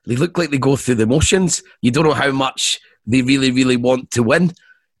they look like they go through the motions. You don't know how much they really, really want to win.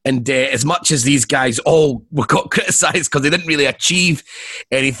 And as much as these guys all got criticised because they didn't really achieve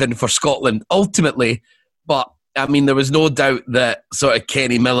anything for Scotland ultimately, but I mean, there was no doubt that sort of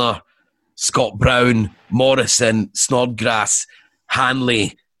Kenny Miller, Scott Brown, Morrison, Snodgrass,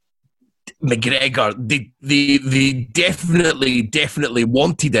 Hanley, McGregor, they definitely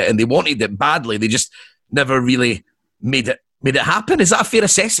wanted it, and they wanted it badly. They just never really made it happen. Is that a fair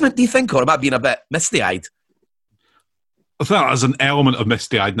assessment, do you think, or am I being a bit misty-eyed? I think there's an element of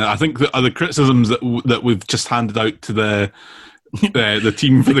misty-eyed now. I think that the criticisms that we've just handed out to the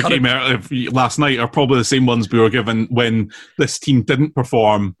team for the game last night are probably the same ones we were given when this team didn't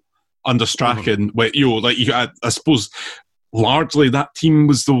perform under Strachan. Mm-hmm. I suppose largely that team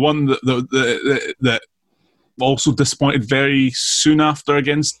was the one that also disappointed very soon after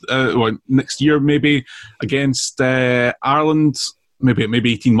against next year maybe against Ireland.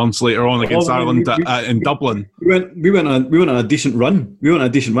 Maybe 18 months later on against Ireland in Dublin. We went on a decent run. We went on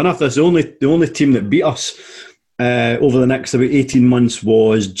a decent run after this. The only team that beat us over the next about 18 months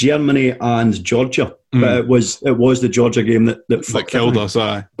was Germany and Georgia. But it was the Georgia game that killed us.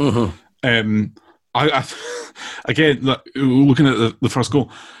 Aye. Mm-hmm. I again, looking at the first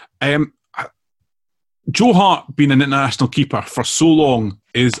goal, Joe Hart being an international keeper for so long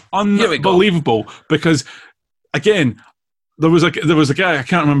is unbelievable because, again, there was a guy, I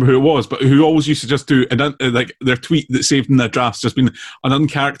can't remember who it was, but who always used to just do their tweet that saved in their drafts, just been an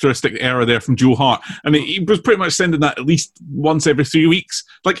uncharacteristic error there from Joe Hart. I mean, he was pretty much sending that at least once every 3 weeks.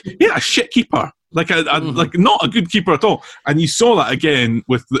 Like, yeah, a shit keeper. Like not a good keeper at all. And you saw that again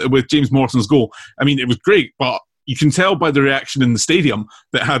with James Morrison's goal. I mean, it was great, but you can tell by the reaction in the stadium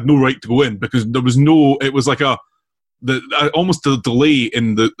that it had no right to go in because there was it was like almost a delay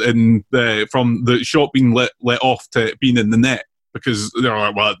from the shot being let off to being in the net because they're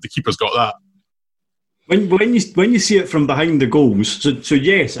like, well, the keeper's got that. When you see it from behind the goals, so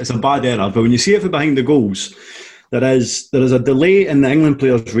yes, it's a bad error, but when you see it from behind the goals, there is a delay in the England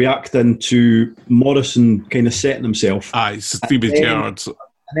players reacting to Morrison kind of setting himself. Aye, Stevie Gerrard. And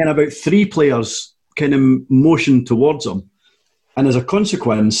then about 3 players kind of motion towards him. And as a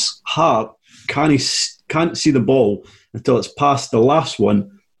consequence, Hart can't see the ball until it's past the last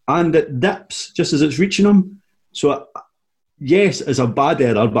one. And it dips just as it's reaching him. So, yes, it's a bad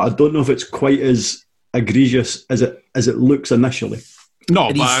error, but I don't know if it's quite as egregious as it looks initially.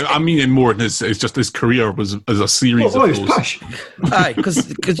 No, but I mean more than his career was as a series of those. Aye, because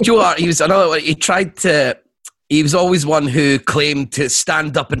Joe Hart, he was another one. He was always one who claimed to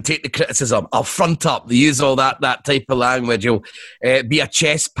stand up and take the criticism. I'll front up. They use all that type of language. He'll be a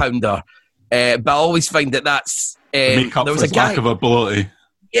chest pounder. But I always find that's make up there for was his a guy, lack of ability.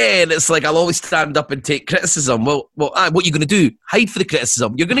 Yeah, and it's like, I'll always stand up and take criticism. Well, what are you going to do? Hide for the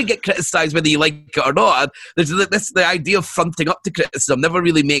criticism. You're going to get criticised whether you like it or not. The idea of fronting up to criticism never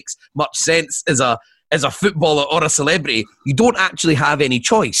really makes much sense as a footballer or a celebrity. You don't actually have any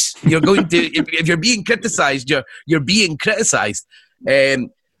choice. You're going to, if you're being criticised, you're being criticised.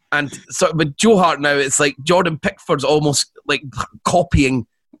 And so with Joe Hart now, it's like Jordan Pickford's almost like copying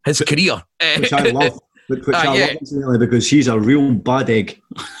his career. Which I love. Which I love, incidentally, because he's a real bad egg.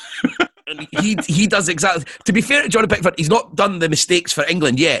 he does exactly. To be fair to Jordan Pickford, he's not done the mistakes for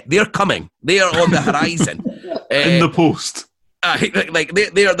England yet. They're coming. They are on the horizon. In the post.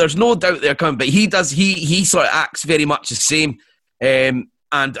 There's no doubt they're coming. But he does. He sort of acts very much the same. And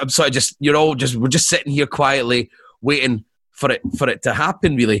I'm sort of we're just sitting here quietly waiting for it to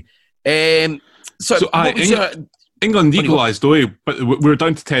happen. Really. England equalised, though, but we're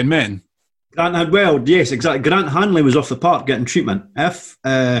down to 10 men. Yes, exactly. Grant Hanley was off the park getting treatment. That's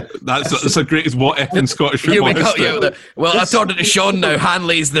the greatest what if in Scottish football history. Well, according to Sean now,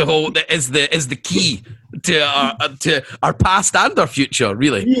 Hanley is the key to our past and our future.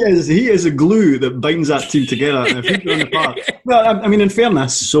 Really, he is a glue that binds that team together. And if on the park, well, I mean, in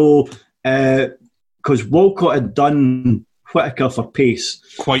fairness, so because Walcott had done Whittaker for pace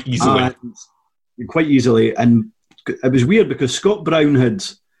quite easily, and it was weird because Scott Brown had.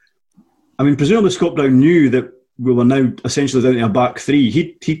 I mean, presumably Scott Brown knew that we were now essentially down to a back three.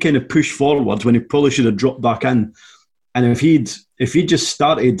 He kind of pushed forwards when he probably should have dropped back in. And if he'd just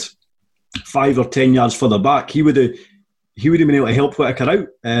started 5 or 10 yards further back, he would have been able to help Whittaker out.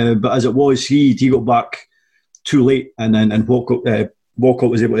 But as it was, he got back too late, and Walcott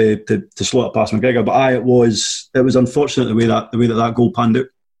was able to slot it past McGregor. But it was unfortunate the way that goal panned out.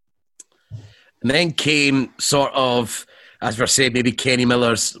 And then came sort of, as we're saying, maybe Kenny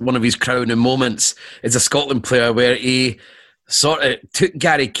Miller's one of his crowning moments as a Scotland player, where he sort of took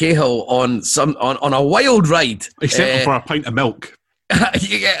Gary Cahill on a wild ride. He sent him for a pint of milk.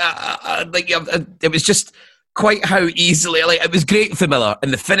 It was just quite how easily, it was great for Miller,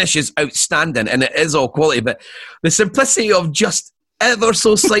 and the finish is outstanding, and it is all quality. But the simplicity of just ever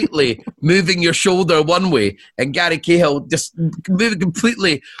so slightly moving your shoulder one way, and Gary Cahill just moving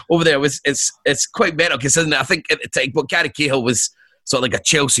completely over there it's quite mental, considering I think at the time, but Gary Cahill was sort of like a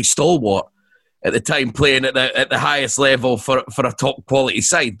Chelsea stalwart at the time, playing at the highest level for a top quality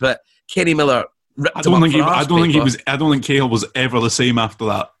side. But Kenny Miller ripped him up. I don't think Cahill was ever the same after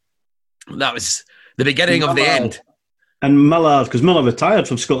that. That was the beginning of the end. And Miller, because Miller retired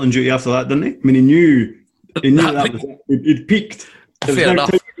from Scotland duty after that, didn't he? I mean, he knew he'd peaked. Fair enough.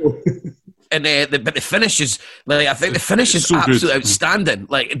 And but the finish is I think the finish is so absolutely outstanding.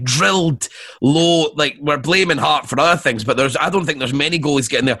 Like drilled low. Like we're blaming Hart for other things, but I don't think there's many goalies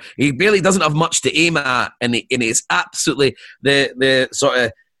getting there. He barely doesn't have much to aim at, and it's absolutely the sort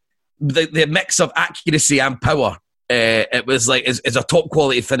of the mix of accuracy and power. It was like is a top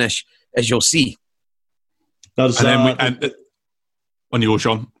quality finish, as you'll see. That's on you go,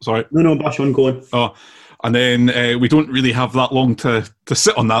 Sean. Sorry. No, Bash on, go on. Oh. And then we don't really have that long to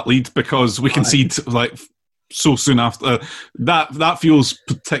sit on that lead, because we concede so soon after. That feels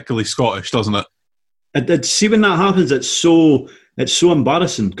particularly Scottish, doesn't it? See, when that happens, it's so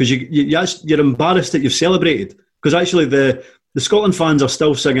embarrassing, because you're embarrassed that you've celebrated. Because actually, the Scotland fans are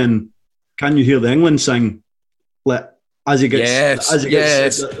still singing "Can You Hear the England Sing?" As it gets.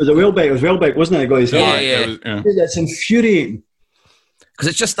 It was Welbeck. It was Welbeck, wasn't it? It got his yeah. It's infuriating. Because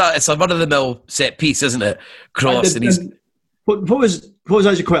it's just it's a run-of-the-mill set piece, isn't it? Cross, and he's... What was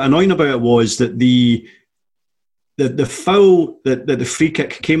actually quite annoying about it was that the foul that the free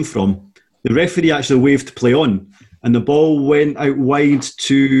kick came from, the referee actually waved to play on, and the ball went out wide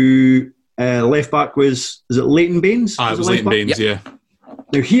to left back. Is it Leighton Baines? It was Leighton Baines, yeah.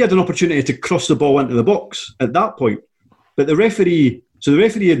 Now he had an opportunity to cross the ball into the box at that point, but the referee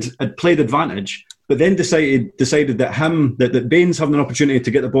had played advantage. But then decided that Baines having an opportunity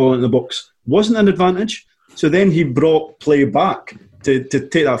to get the ball into the box wasn't an advantage. So then he brought play back to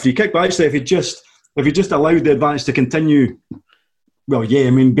take that free kick. But actually, if he just allowed the advantage to continue, well, yeah, I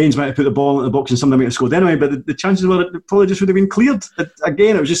mean, Baines might have put the ball into the box and somebody might have scored anyway. But the chances were it probably just would have been cleared.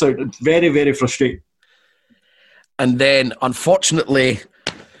 Again, it was just very, very frustrating. And then, unfortunately,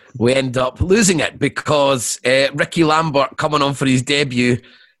 we end up losing it because Ricky Lambert coming on for his debut.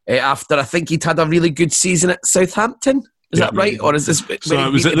 After I think he'd had a really good season at Southampton, is that right? Or is this?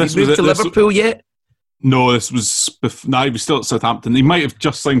 So was moved to Liverpool yet? No, this was. No, he was still at Southampton. He might have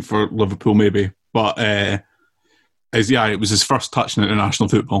just signed for Liverpool, maybe. But it was his first touch in international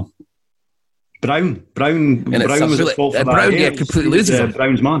football. Brown was at fault for that. Brown, completely loses him.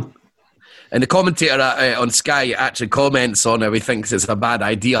 Brown's man. And the commentator on Sky actually comments on how he thinks it's a bad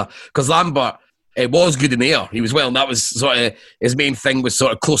idea because Lambert was good in the air. He was well, and that was sort of his main thing was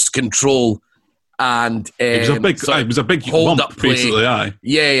sort of close control and it was a big hold lump, up play. basically. Aye.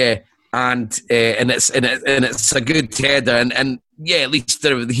 Yeah. And it's a good header, and yeah, at least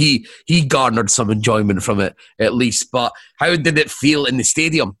he garnered some enjoyment from it, at least. But how did it feel in the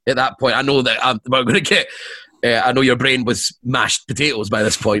stadium at that point? I know that we're going to get. I know your brain was mashed potatoes by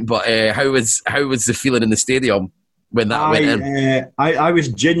this point, but how was the feeling in the stadium when that went in? I was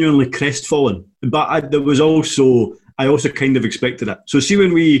genuinely crestfallen, but I also kind of expected it. So see,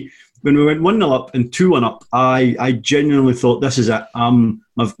 when we went 1-0 up and 2-1 up, I genuinely thought this is it.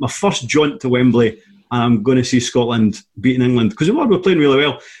 My first jaunt to Wembley, and I'm going to see Scotland beating England because we were playing really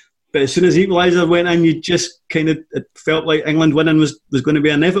well. But as soon as the equaliser went in, you just it felt like England winning was going to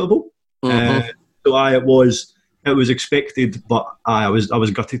be inevitable. Mm-hmm. It was expected, but I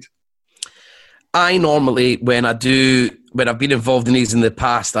was gutted. I normally, when I've been involved in these in the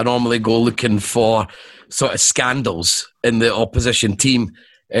past, I normally go looking for sort of scandals in the opposition team.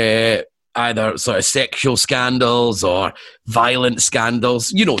 Either sort of sexual scandals or violent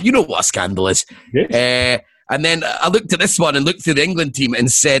scandals. You know what a scandal is. Yes. And then I looked at this one and looked through the England team and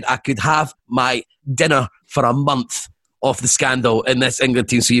said I could have my dinner for a month off the scandal in this England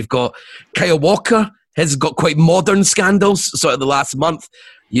team. So you've got Kyle Walker, has got quite modern scandals sort of the last month.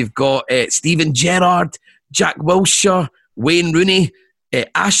 You've got Steven Gerrard, Jack Wilshere, Wayne Rooney,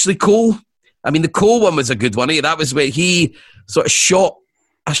 Ashley Cole. I mean, the Cole one was a good one. That was where he sort of shot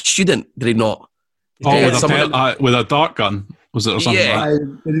a student, did he not? With a dart gun, was it, or something? Yeah.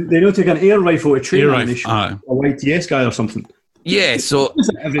 They don't take an air rifle to train a YTS guy or something. Yeah, so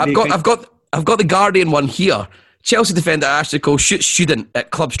I've got the Guardian one here. Chelsea defender Ashley Cole shoots student at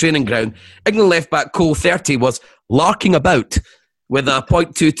club's training ground. England left back Cole, 30, was larking about with a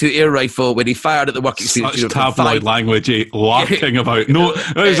 .22 air rifle when he fired at the work experience. Such tabloid language, larking about. No,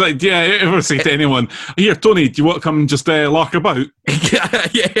 I was like, yeah, you ever say to anyone, here, Tony, do you want to come and just lark about?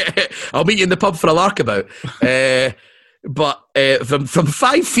 Yeah, I'll meet you in the pub for a lark about. But from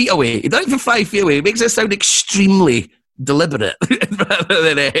 5 feet away, not even 5 feet away, it makes it sound extremely deliberate rather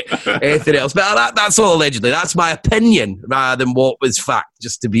than anything else. But that's all allegedly. That's my opinion rather than what was fact,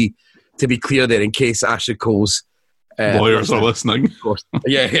 just to be clear there in case Ashley Cole's lawyers are listening. Of course.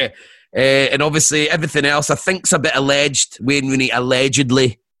 Yeah. And obviously everything else I think's a bit alleged. Wayne Rooney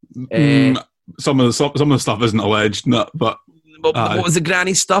allegedly. Some of the stuff isn't alleged, but what was the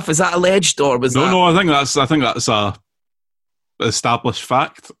granny stuff? Is that alleged or was that? No, I think that's a established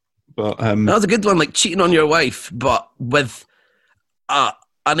fact. But that was a good one, like cheating on your wife, but with an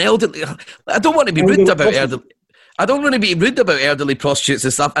elderly. I don't want to be rude about elderly. I don't want to be rude about elderly prostitutes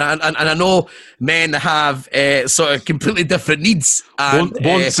and stuff, and I know men have sort of completely different needs, and,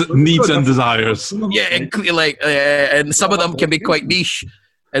 wants, needs, and desires. Yeah, and some of them can be quite niche,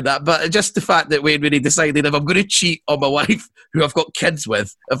 and that. But just the fact that Wayne Rooney decided if I'm going to cheat on my wife, who I've got kids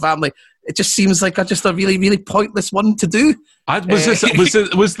with, a family, it just seems like just a really, really pointless one to do.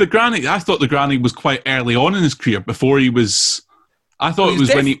 Was the granny? I thought the granny was quite early on in his career before he was. I thought it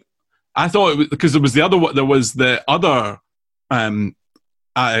was when he. I thought it was because there was the other. There was the other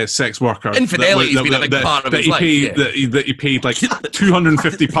sex worker. Infidelity has been a big part of his life. That he paid like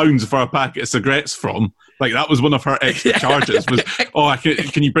 £250 for a packet of cigarettes from. Like that was one of her extra charges. Was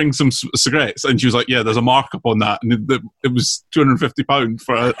can you bring some cigarettes? And she was like, yeah, there's a markup on that, and it was £250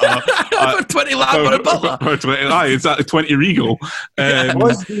 for a for 20 lamb and a butler. It's at 20 Regal.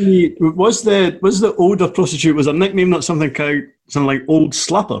 Was the older prostitute, was her nickname not something like Old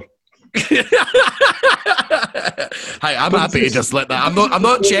Slapper? Hi, I'm happy to just let that. I'm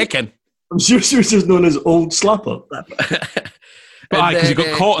not checking. I'm sure she was just known as Old Slapper. Because he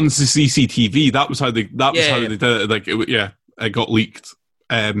got caught on the CCTV. That was how they did it. Like, it got leaked.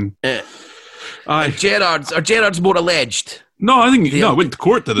 Gerrard's more alleged. No, I think it went to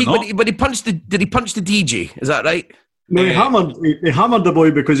court. Did it not? But he punched the. Did he punch the DJ? Is that right? No, he hammered the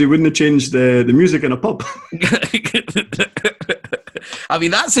boy because he wouldn't have changed the music in a pub. I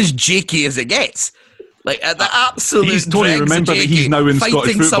mean, that's as jakey as it gets. Like the absolute. He's Tony. Remember that he's now in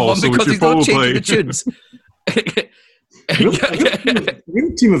Scottish football, so because he's not changing the tunes.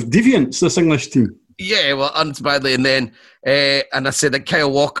 Real team of deviants, this English team. Yeah, well, badly, and then and I said that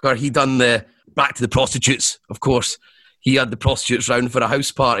Kyle Walker, he done the back to the prostitutes. Of course, he had the prostitutes round for a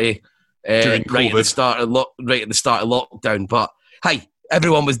house party right at the start of lockdown. But hey,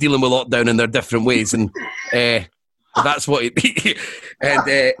 everyone was dealing with lockdown in their different ways, and that's what.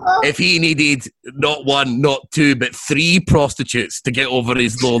 If he needed not one, not two, but 3 prostitutes to get over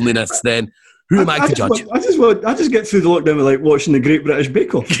his loneliness, then Who am I to judge? I just get through the lockdown with like watching the Great British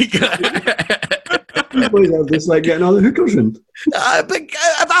Bake Off. These boys are just like getting all the hookers in. But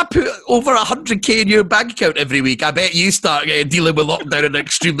if I put over 100k in your bank account every week, I bet you start dealing with lockdown in an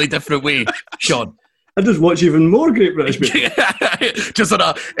extremely different way, Sean. I just watch even more Great British Bake Off. Just on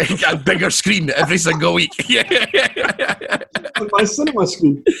a bigger screen every single week. On my cinema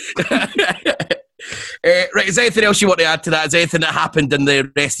screen. Right, is there anything else you want to add to that? Is there anything that happened in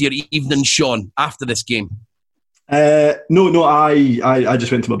the rest of your evening, Sean, after this game? No, I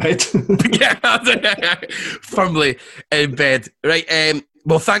just went to my bed. Firmly in bed. Right,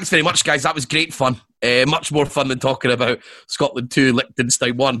 well, thanks very much, guys. That was great fun. Much more fun than talking about Scotland 2,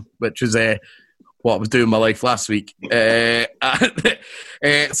 Liechtenstein 1, which was what I was doing in my life last week.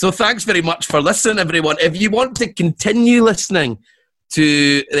 So thanks very much for listening, everyone. If you want to continue listening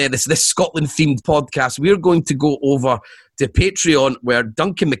to this Scotland-themed podcast, we're going to go over to Patreon, where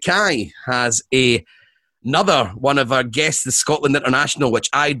Duncan Mackay has another one of our guests, the Scotland International, which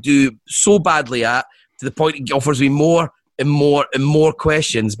I do so badly at, to the point it offers me more and more and more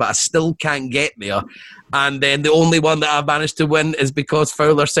questions, but I still can't get there. And then the only one that I've managed to win is because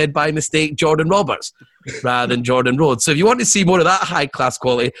Fowler said by mistake Jordan Roberts rather than Jordan Rhodes. So if you want to see more of that high-class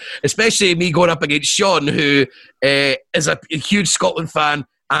quality, especially me going up against Sean, who is a huge Scotland fan,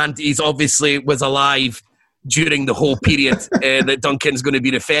 and he's obviously was alive during the whole period that Duncan's going to be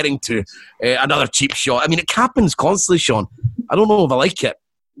referring to, another cheap shot. I mean, it happens constantly, Sean. I don't know if I like it.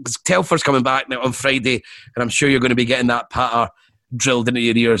 Because Telfer's coming back now on Friday, and I'm sure you're going to be getting that patter drilled into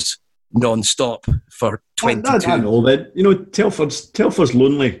your ears non-stop for 22. I know, but Telfer's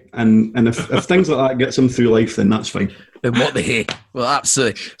lonely, and if things like that gets him through life, then that's fine. And what the hey? Well,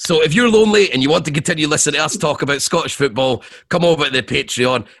 absolutely. So if you're lonely and you want to continue listening to us talk about Scottish football, come over to the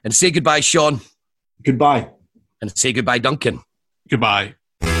Patreon and say goodbye, Sean. Goodbye. And say goodbye, Duncan. Goodbye.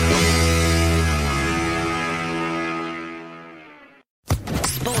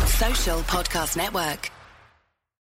 Sports Social Podcast Network.